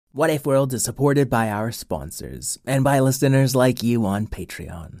What If World is supported by our sponsors and by listeners like you on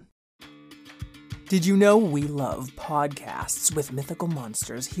Patreon. Did you know we love podcasts with mythical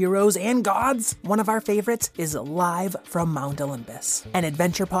monsters, heroes, and gods? One of our favorites is Live from Mount Olympus, an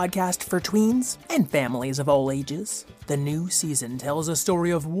adventure podcast for tweens and families of all ages. The new season tells a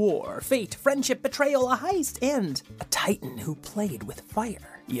story of war, fate, friendship, betrayal, a heist, and a titan who played with fire.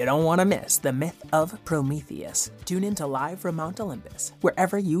 You don't want to miss the myth of Prometheus. Tune in to Live from Mount Olympus,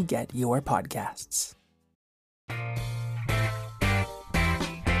 wherever you get your podcasts.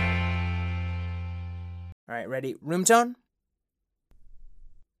 All right, ready? Room tone?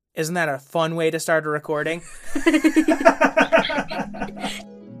 Isn't that a fun way to start a recording?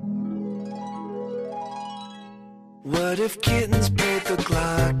 What if kittens played the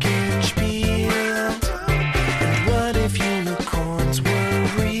glockenspiel? And what if unicorns were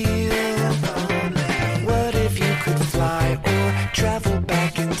real? What if you could fly or travel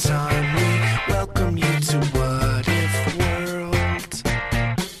back in time? We welcome you to What If World.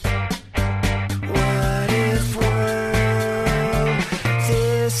 What If World?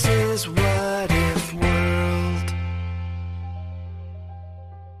 This is What If World.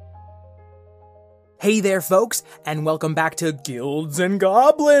 Hey there, folks, and welcome back to Guilds and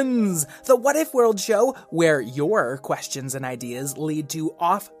Goblins, the What If World show where your questions and ideas lead to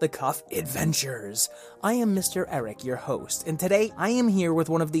off-the-cuff adventures. I am Mr. Eric, your host, and today I am here with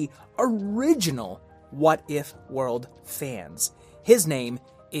one of the original What If World fans. His name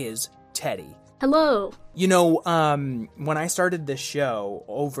is Teddy. Hello. You know, when I started this show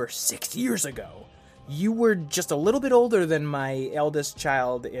over 6 years ago, you were just a little bit older than my eldest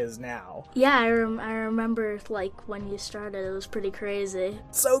child is now. Yeah, I remember, like, when you started, it was pretty crazy.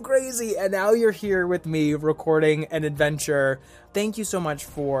 So crazy, and now you're here with me recording an adventure. Thank you so much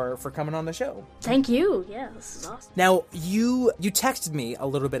for coming on the show. Thank you. Yeah, this is awesome. Now, you texted me a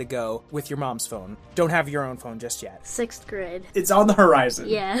little bit ago with your mom's phone. Don't have your own phone just yet. 6th grade. It's on the horizon.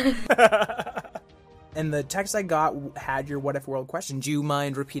 Yeah. And the text I got had your What If World question. Do you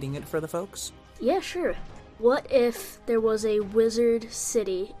mind repeating it for the folks? Yeah, sure. What if there was a wizard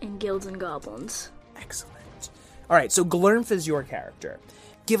city in Guilds and Goblins? Excellent. All right, so Glurmf is your character.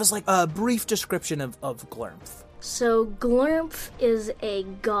 Give us, like, a brief description of Glurmf. So, Glurmf is a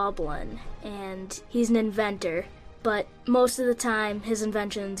goblin, and he's an inventor, but most of the time, his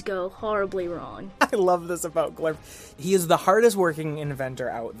inventions go horribly wrong. I love this about Glurmf. He is the hardest working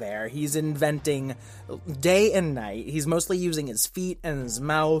inventor out there. He's inventing day and night. He's mostly using his feet and his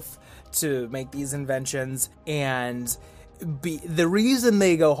mouth to make these inventions, and the reason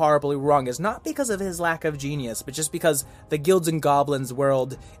they go horribly wrong is not because of his lack of genius, but just because the Guilds and Goblins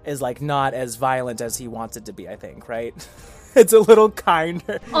world is, like, not as violent as he wants it to be, I think, right? It's a little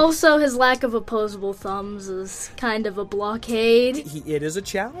kinder. Also, his lack of opposable thumbs is kind of a blockade. It is a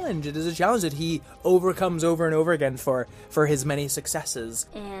challenge. It is a challenge that he overcomes over and over again for his many successes.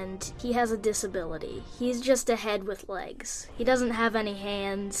 And he has a disability. He's just a head with legs. He doesn't have any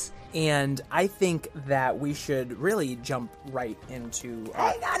hands. And I think that we should really jump right into...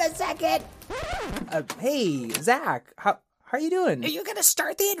 Hang on a second! Hey, Zach, how are you doing? Are you gonna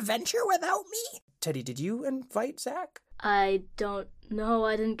start the adventure without me? Teddy, did you invite Zach? I don't know.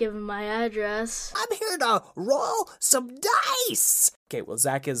 I didn't give him my address. I'm here to roll some dice! Okay, well,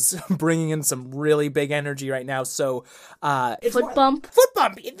 Zach is bringing in some really big energy right now, so... Foot bump? Foot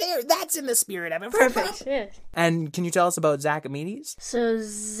bump! There, that's in the spirit of it. Perfect, yeah. And can you tell us about Zachamedes? So,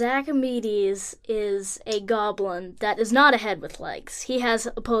 Zachamedes is a goblin that is not a head with legs. He has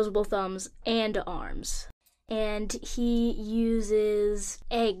opposable thumbs and arms. And he uses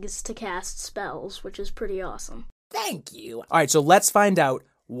eggs to cast spells, which is pretty awesome. Thank you. All right, so let's find out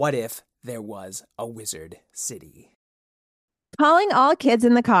what if there was a wizard city. Calling all kids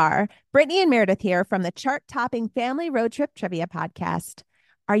in the car. Brittany and Meredith here from the chart-topping Family Road Trip Trivia Podcast.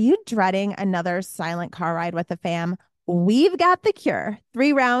 Are you dreading another silent car ride with the fam? We've got the cure.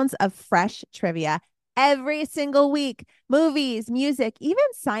 3 rounds of fresh trivia every single week. Movies, music, even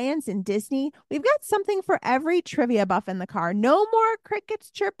science and Disney. We've got something for every trivia buff in the car. No more crickets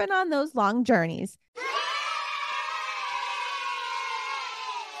chirping on those long journeys.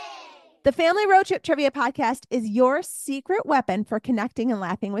 The Family Road Trip Trivia Podcast is your secret weapon for connecting and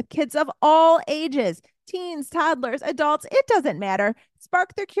laughing with kids of all ages. Teens, toddlers, adults, it doesn't matter.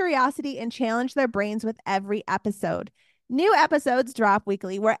 Spark their curiosity and challenge their brains with every episode. New episodes drop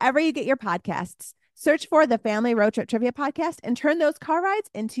weekly wherever you get your podcasts. Search for the Family Road Trip Trivia Podcast and turn those car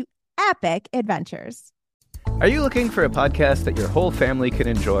rides into epic adventures. Are you looking for a podcast that your whole family can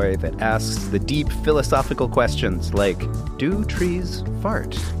enjoy that asks the deep philosophical questions like, do trees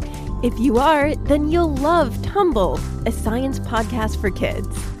fart? If you are, then you'll love Tumble, a science podcast for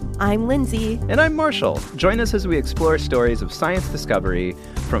kids. I'm Lindsay. And I'm Marshall. Join us as we explore stories of science discovery,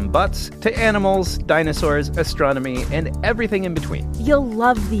 from butts to animals, dinosaurs, astronomy, and everything in between. You'll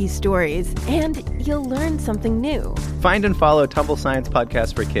love these stories, and you'll learn something new. Find and follow Tumble Science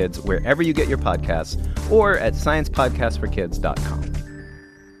Podcast for Kids wherever you get your podcasts, or at sciencepodcastforkids.com.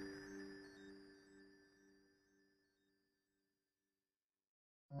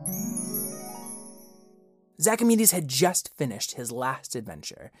 Zachamedes had just finished his last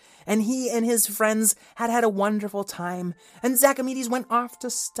adventure, and he and his friends had had a wonderful time, and Zachamedes went off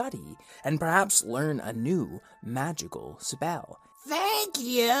to study and perhaps learn a new magical spell. Thank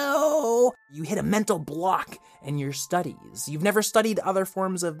you! You hit a mental block in your studies. You've never studied other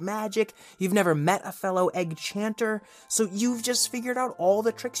forms of magic, you've never met a fellow egg chanter, so you've just figured out all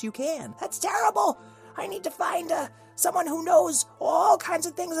the tricks you can. That's terrible! I need to find someone who knows all kinds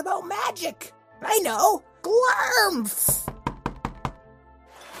of things about magic. I know! Glurmph!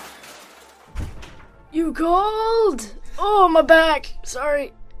 You called? Oh, my back.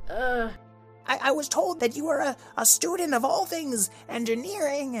 Sorry. I was told that you were a student of all things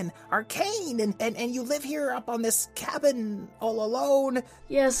engineering and arcane, and you live here up on this cabin all alone.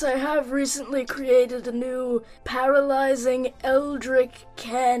 Yes, I have recently created a new paralyzing Eldritch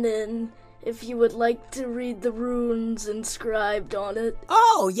cannon. If you would like to read the runes inscribed on it.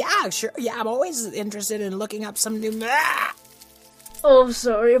 Oh, yeah, sure. Yeah, I'm always interested in looking up some new... Oh,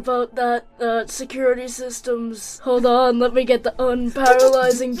 sorry about that. Security systems. Hold on, let me get the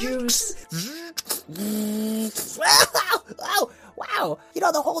unparalyzing juice. Oh, wow. You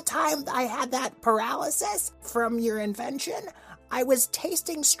know, the whole time I had that paralysis from your invention, I was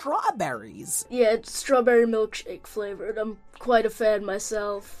tasting strawberries. Yeah, it's strawberry milkshake flavored. I'm quite a fan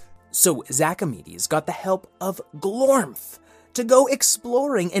myself. So Zachamedes got the help of Glormph to go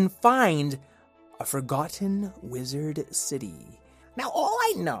exploring and find a forgotten wizard city. Now, all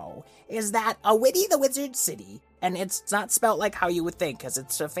I know is that a Witty the Wizard City, and it's not spelt like how you would think, because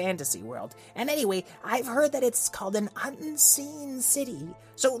it's a fantasy world. And anyway, I've heard that it's called an unseen city.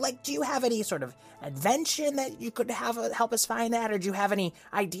 So, do you have any sort of invention that you could have help us find that? Or do you have any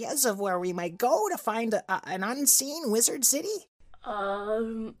ideas of where we might go to find an unseen wizard city?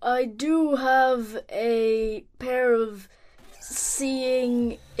 I do have a pair of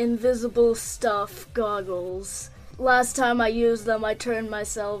seeing invisible stuff goggles. Last time I used them, I turned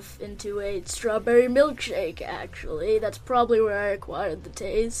myself into a strawberry milkshake, actually. That's probably where I acquired the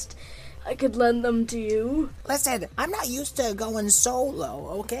taste. I could lend them to you. Listen, I'm not used to going solo,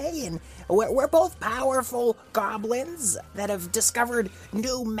 okay? And we're both powerful goblins that have discovered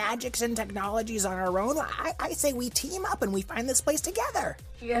new magics and technologies on our own. I say we team up and we find this place together.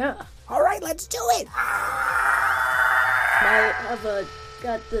 Yeah. All right, let's do it. I have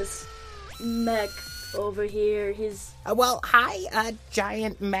got this mech over here. He's... well, hi,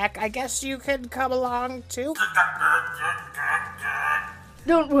 giant mech. I guess you could come along, too.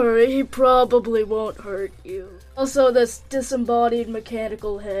 Don't worry, he probably won't hurt you. Also, this disembodied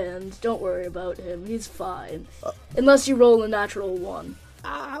mechanical hand, don't worry about him, he's fine. Unless you roll a natural 1.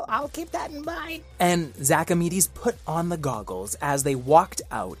 I'll keep that in mind. And Zachamedes put on the goggles as they walked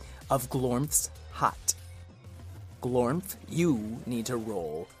out of Glormph's hut. Glormph, you need to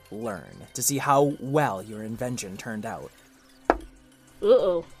roll Learn to see how well your invention turned out.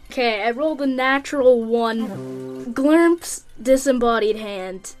 Uh-oh. Okay, I rolled a natural 1. Glurmp's disembodied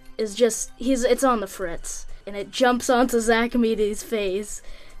hand is just, it's on the fritz. And it jumps onto Zachamedes' face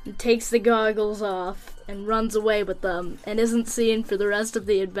and takes the goggles off and runs away with them and isn't seen for the rest of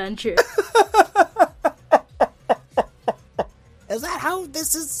the adventure. Is that how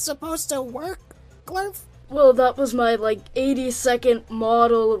this is supposed to work, Glurmph? Well, that was my, 80-second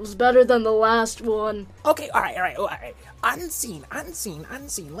model. It was better than the last one. Okay, all right. Unseen.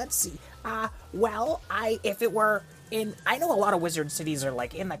 Let's see. If it were in... I know a lot of wizard cities are,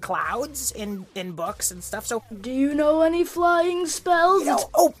 in the clouds, in books and stuff, so... Do you know any flying spells?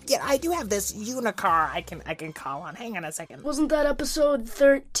 I do have this unicar I can call on. Hang on a second. Wasn't that episode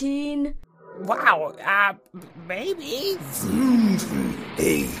 13? Wow, maybe.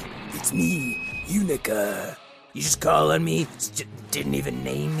 Hey, it's me, Unica. You just call on me? Didn't even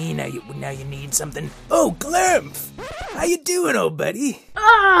name me. Now you need something. Oh, Glurmph! How you doing, old buddy?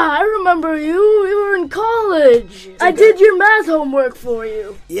 I remember you. You were in college. I did your math homework for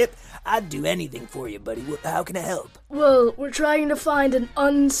you. Yep, I'd do anything for you, buddy. How can I help? Well, we're trying to find an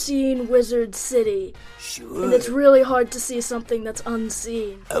unseen wizard city. Sure. And it's really hard to see something that's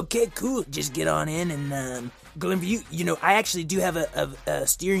unseen. Okay, cool. Just get on in and, Glurmph, you know, I actually do have a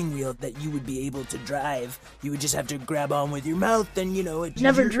steering wheel that you would be able to drive. You would just have to grab on with your mouth and,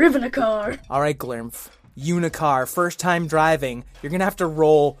 Never driven a car. All right, Glurmph. Unicar, first time driving. You're gonna have to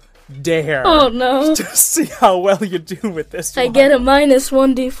roll dare. Oh no. To see how well you do with this I one. get a minus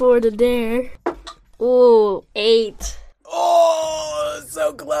 1d4 to dare. Ooh, 8. Oh,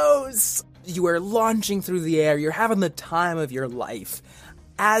 so close. You are launching through the air. You're having the time of your life.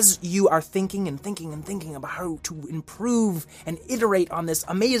 As you are thinking about how to improve and iterate on this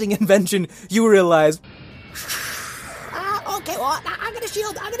amazing invention, you realize... Okay, well, I'm gonna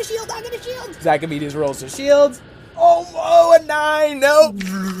shield. Zacchaeus rolls his shield. Oh, a 9, no.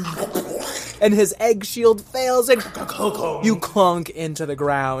 And his egg shield fails, and you clunk into the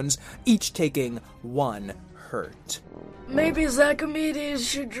ground, each taking 1 hurt. Maybe Zacchaeus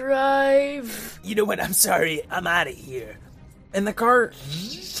should drive. You know what, I'm sorry, I'm out of here. And the car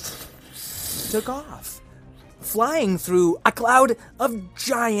took off, flying through a cloud of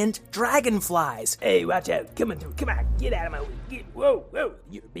giant dragonflies. Hey, watch out. Come on, get out of my way. Whoa,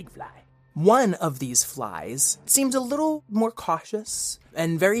 you're a big fly. One of these flies seemed a little more cautious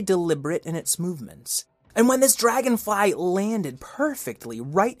and very deliberate in its movements. And when this dragonfly landed perfectly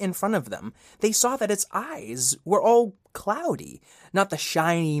right in front of them, they saw that its eyes were all cloudy, not the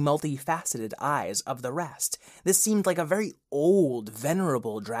shiny, multifaceted eyes of the rest. This seemed like a very old,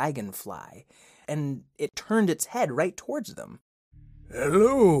 venerable dragonfly, and it turned its head right towards them.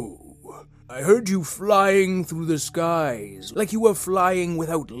 Hello. I heard you flying through the skies, like you were flying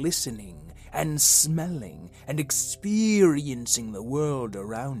without listening and smelling and experiencing the world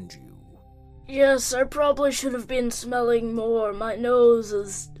around you. Yes, I probably should have been smelling more. My nose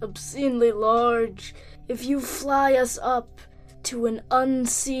is obscenely large. If you fly us up to an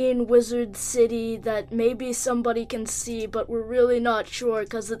unseen wizard city that maybe somebody can see, but we're really not sure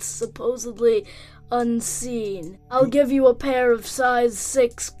because it's supposedly unseen, I'll give you a pair of size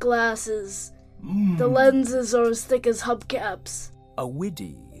 6 glasses. The lenses are as thick as hubcaps. A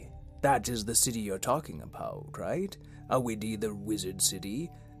Widdy. That is the city you're talking about, right? A Widdy, the wizard city.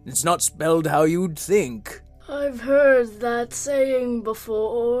 It's not spelled how you'd think. I've heard that saying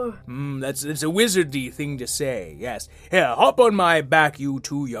before. That's a wizardy thing to say, yes. Here, hop on my back, you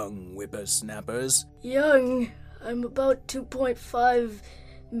 2 young whippersnappers. Young, I'm about 2.5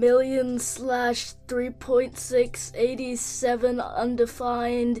 million / 3.687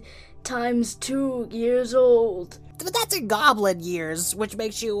 undefined times 2 years old. But that's in goblin years, which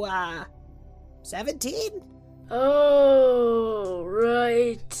makes you, 17? Oh,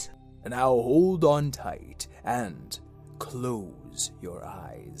 right. Now hold on tight and close your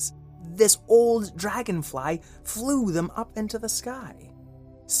eyes. This old dragonfly flew them up into the sky.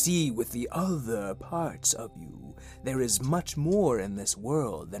 See with the other parts of you. There is much more in this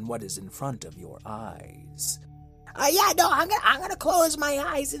world than what is in front of your eyes. I'm gonna close my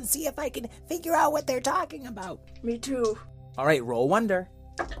eyes and see if I can figure out what they're talking about. Me too. All right, roll wonder.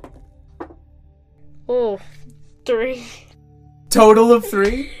 Oh, 3. Total of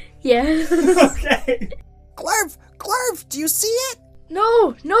 3? Yeah. Okay. Glurf, do you see it?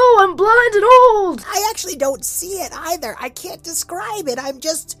 No, I'm blind and old. I actually don't see it either. I can't describe it. I'm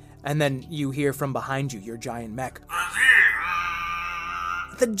just... And then you hear from behind you your giant mech.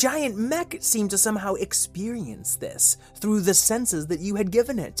 The giant mech seemed to somehow experience this through the senses that you had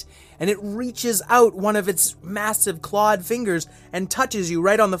given it. And it reaches out one of its massive clawed fingers and touches you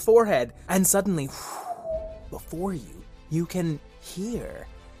right on the forehead. And suddenly, before you, you can hear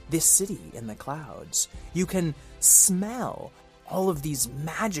this city in the clouds. You can smell all of these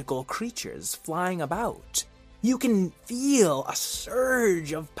magical creatures flying about. You can feel a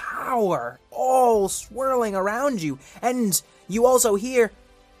surge of power all swirling around you. And you also hear...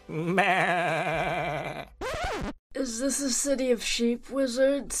 Meh. Is this a city of sheep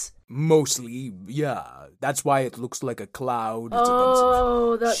wizards? Mostly, yeah. That's why it looks like a cloud. It's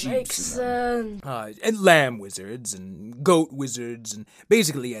Oh, a bunch of that sheep makes sense. and lamb wizards and goat wizards and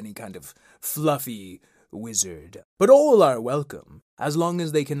basically any kind of fluffy wizard. But all are welcome, as long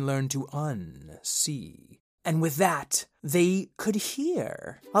as they can learn to unsee. And with that, they could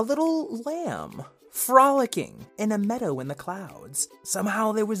hear a little lamb frolicking in a meadow in the clouds.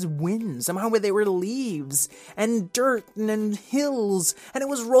 Somehow there was wind, somehow there were leaves and dirt and hills, and it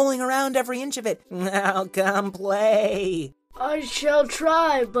was rolling around every inch of it. Now come play. I shall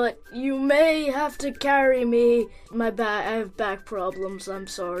try, but you may have to carry me. I have back problems, I'm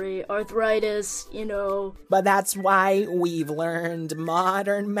sorry. Arthritis, you know. But that's why we've learned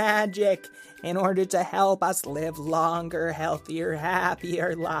modern magic in order to help us live longer, healthier,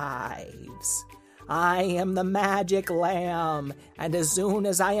 happier lives. I am the magic lamb, and as soon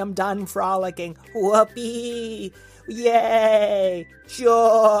as I am done frolicking, whoopee, yay,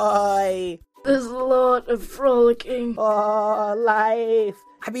 joy, There's a lot of frolicking. oh, life.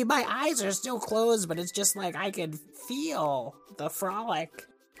 I mean, my eyes are still closed, but it's just like I can feel the frolic.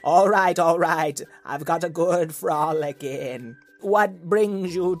 All right. I've got a good frolic in. What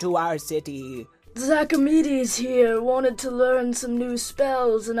brings you to our city? Zachamedes here wanted to learn some new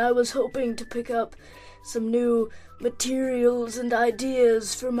spells, and I was hoping to pick up some new materials and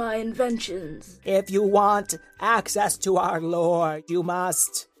ideas for my inventions. If you want access to our lore, you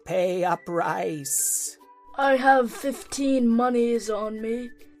must pay a price. I have 15 monies on me.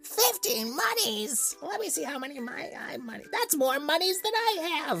 15 monies? Let me see how many I money. That's more monies than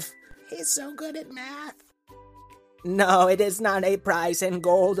I have. He's so good at math. No, it is not a price in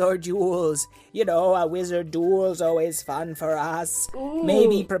gold or jewels. You know, a wizard duel's always fun for us. Ooh.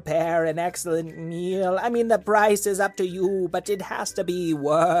 Maybe prepare an excellent meal. I mean, the price is up to you, but it has to be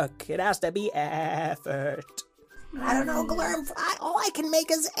work. It has to be effort. I don't know, Glurm. All I can make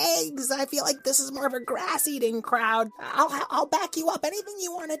is eggs. I feel like this is more of a grass-eating crowd. I'll back you up. Anything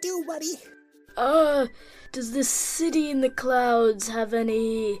you want to do, buddy. Does this city in the clouds have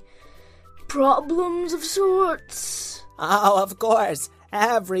any problems of sorts? Oh, of course.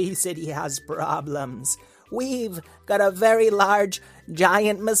 Every city has problems. We've got a very large,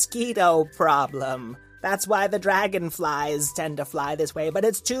 giant mosquito problem. That's why the dragonflies tend to fly this way, but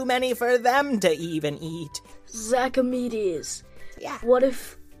it's too many for them to even eat. Zachamedes. Yeah. What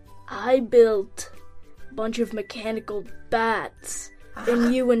if I built a bunch of mechanical bats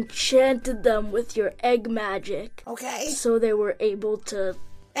and you enchanted them with your egg magic? Okay. So they were able to...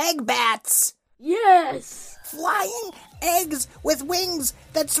 Egg bats. Yes! Flying eggs with wings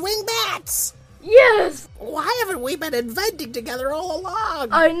that swing bats. Yes! Why haven't we been inventing together all along?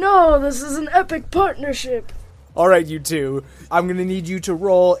 I know, this is an epic partnership. All right, you two. I'm going to need you to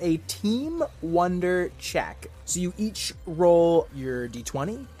roll a Team Wonder check. So you each roll your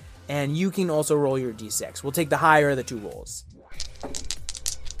d20, and you can also roll your d6. We'll take the higher of the two rolls.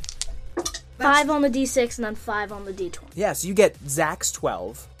 5 on the D6 and then 5 on the D20. Yeah, so you get Zach's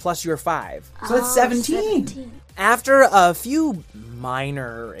 12 plus your 5. So that's 17. 17. After a few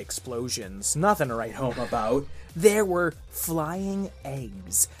minor explosions, nothing to write home about, there were flying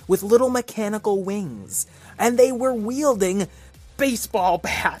eggs with little mechanical wings, and they were wielding baseball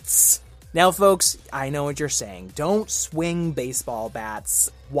bats. Now, folks, I know what you're saying. Don't swing baseball bats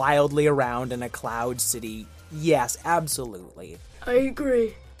wildly around in a cloud city. Yes, absolutely. I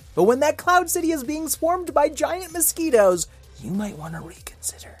agree. But when that cloud city is being swarmed by giant mosquitoes, you might want to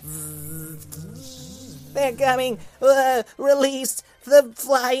reconsider. They're coming. Release the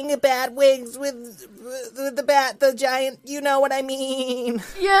flying bat wings with the giant, you know what I mean.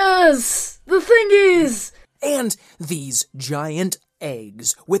 Yes! The thingies! And these giant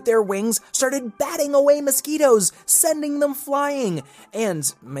eggs with their wings started batting away mosquitoes, sending them flying,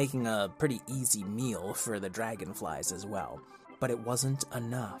 and making a pretty easy meal for the dragonflies as well. But it wasn't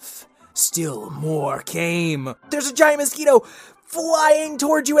enough. Still more came. There's a giant mosquito flying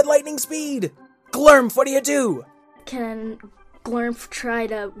towards you at lightning speed. Glurm, what do? Can Glurmp try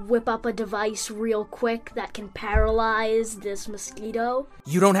to whip up a device real quick that can paralyze this mosquito?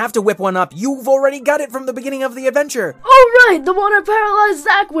 You don't have to whip one up. You've already got it from the beginning of the adventure. Oh, right! The one I paralyzed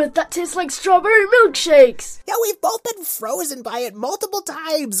Zach with that tastes like strawberry milkshakes! Yeah, we've both been frozen by it multiple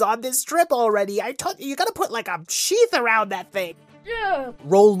times on this trip already. I told you, you gotta put like a sheath around that thing. Yeah!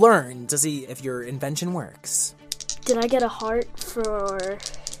 Roll learn to see if your invention works. Did I get a heart for,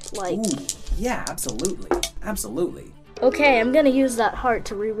 like... Ooh, yeah, absolutely. Okay, I'm gonna use that heart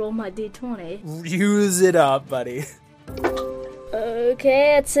to reroll my D20. Use it up, buddy.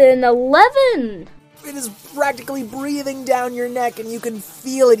 Okay, it's an 11! It is practically breathing down your neck, and you can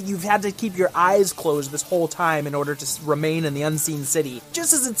feel it. You've had to keep your eyes closed this whole time in order to remain in the unseen city.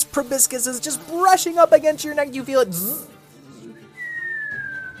 Just as its proboscis is just brushing up against your neck, you feel it zzz,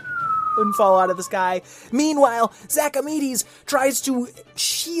 and fall out of the sky. Meanwhile, Zachamedes tries to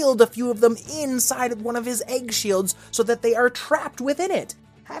shield a few of them inside of one of his egg shields so that they are trapped within it.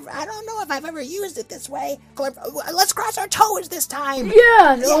 I don't know if I've ever used it this way. Let's cross our toes this time.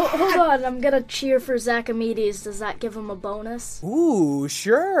 Yeah! Hold on, I'm gonna cheer for Zachamedes. Does that give him a bonus? Ooh,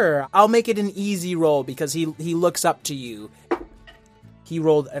 sure. I'll make it an easy roll because he looks up to you. He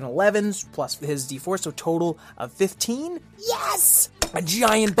rolled an 11 plus his d4, so total of 15. Yes! A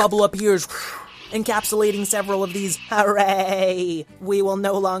giant bubble appears, encapsulating several of these. Hooray! We will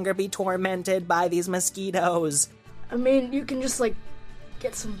no longer be tormented by these mosquitoes. I mean, you can just,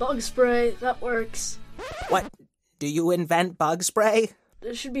 get some bug spray. That works. What? Do you invent bug spray?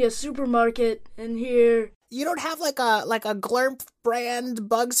 There should be a supermarket in here. You don't have like a Glurp brand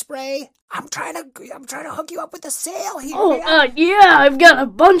bug spray? I'm trying to hook you up with a sale here. Oh, yeah, I've got a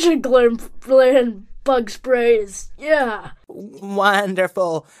bunch of Glurp bug sprays. Yeah.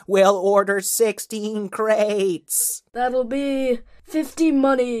 Wonderful. We'll order 16 crates. That'll be 50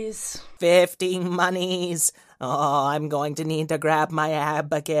 monies. 50 monies. Oh, I'm going to need to grab my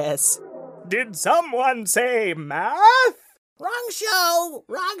abacus. Did someone say math? Wrong show,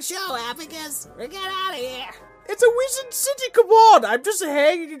 Abacus. Get out of here. It's a Wizard City, come on, I'm just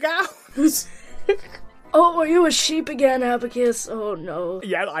hanging out. Oh, are you a sheep again, Abacus? Oh, no.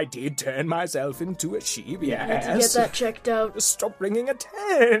 Yeah, I did turn myself into a sheep, yes. Need to get that checked out. Stop bringing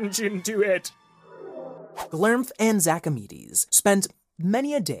attention to it. Glurmf and Zachamedes spent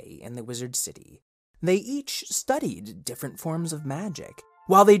many a day in the Wizard City. They each studied different forms of magic.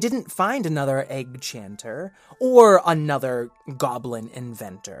 While they didn't find another egg chanter or another goblin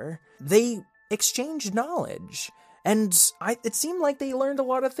inventor, they exchanged knowledge. And it seemed like they learned a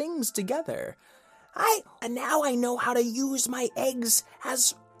lot of things together. Now I know how to use my eggs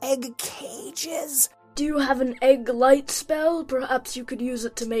as egg cages. Do you have an egg light spell? Perhaps you could use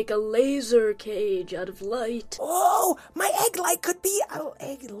it to make a laser cage out of light. Oh, my egg light could be an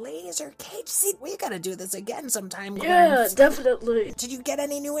egg laser cage. See, we gotta do this again sometime. Yeah, Glurmf. definitely. Did you get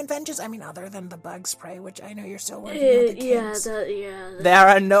any new inventions? I mean, other than the bug spray, which I know you're still working on the kids. There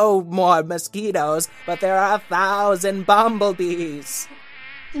are no more mosquitoes, but there are 1,000 bumblebees.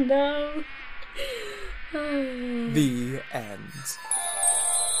 No. The end.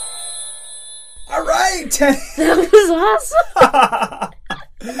 All right, Teddy. That was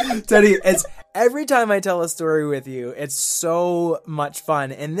awesome. Teddy, it's every time I tell a story with you, it's so much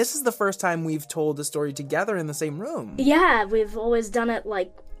fun. And this is the first time we've told a story together in the same room. Yeah, we've always done it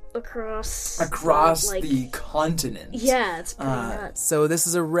like across like, the continent. Yeah, it's pretty nuts. So this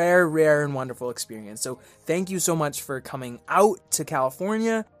is a rare and wonderful experience. So thank you so much for coming out to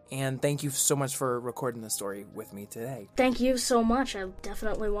California. And thank you so much for recording the story with me today. Thank you so much. I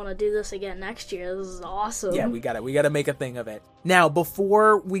definitely want to do this again next year. This is awesome. Yeah, we gotta make a thing of it. Now,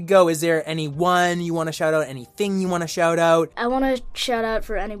 before we go, is there anyone you want to shout out? Anything you want to shout out? I want to shout out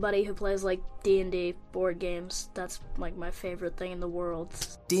for anybody who plays like D&D board games. That's like my favorite thing in the world.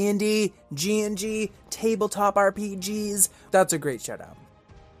 D&D, G&G, tabletop RPGs. That's a great shout out.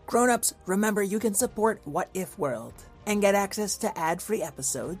 Grown-ups, remember you can support What If World and get access to ad-free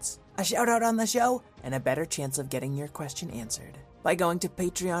episodes, a shout-out on the show, and a better chance of getting your question answered by going to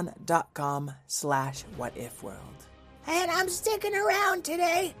patreon.com/whatifworld. And I'm sticking around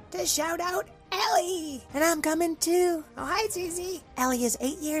today to shout out Ellie. And I'm coming too. Oh, hi, Zizi. Ellie is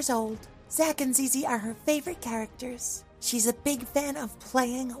 8 years old. Zach and Zizi are her favorite characters. She's a big fan of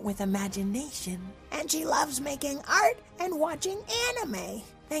playing with imagination. And she loves making art and watching anime.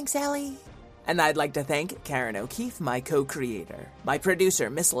 Thanks, Ellie. And I'd like to thank Karen O'Keefe, my co-creator, my producer,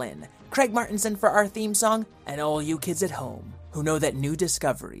 Miss Lynn, Craig Martinson for our theme song, and all you kids at home who know that new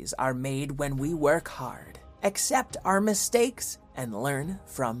discoveries are made when we work hard, accept our mistakes, and learn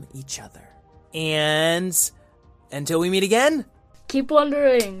from each other. And until we meet again, keep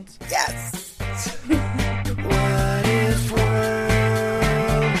wondering. Yes! What if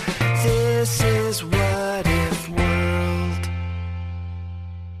world? This is What If World.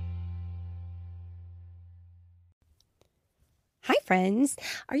 Hi, friends.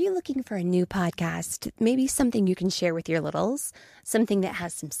 Are you looking for a new podcast? Maybe something you can share with your littles? Something that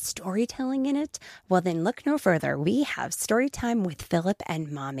has some storytelling in it? Well, then look no further. We have Storytime with Philip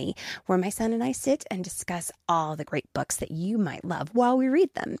and Mommy, where my son and I sit and discuss all the great books that you might love while we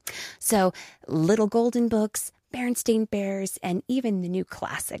read them. So, Little Golden Books, Berenstain Bears, and even the new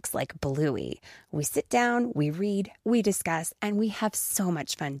classics like Bluey. We sit down, we read, we discuss, and we have so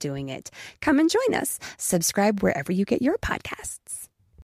much fun doing it. Come and join us. Subscribe wherever you get your podcasts.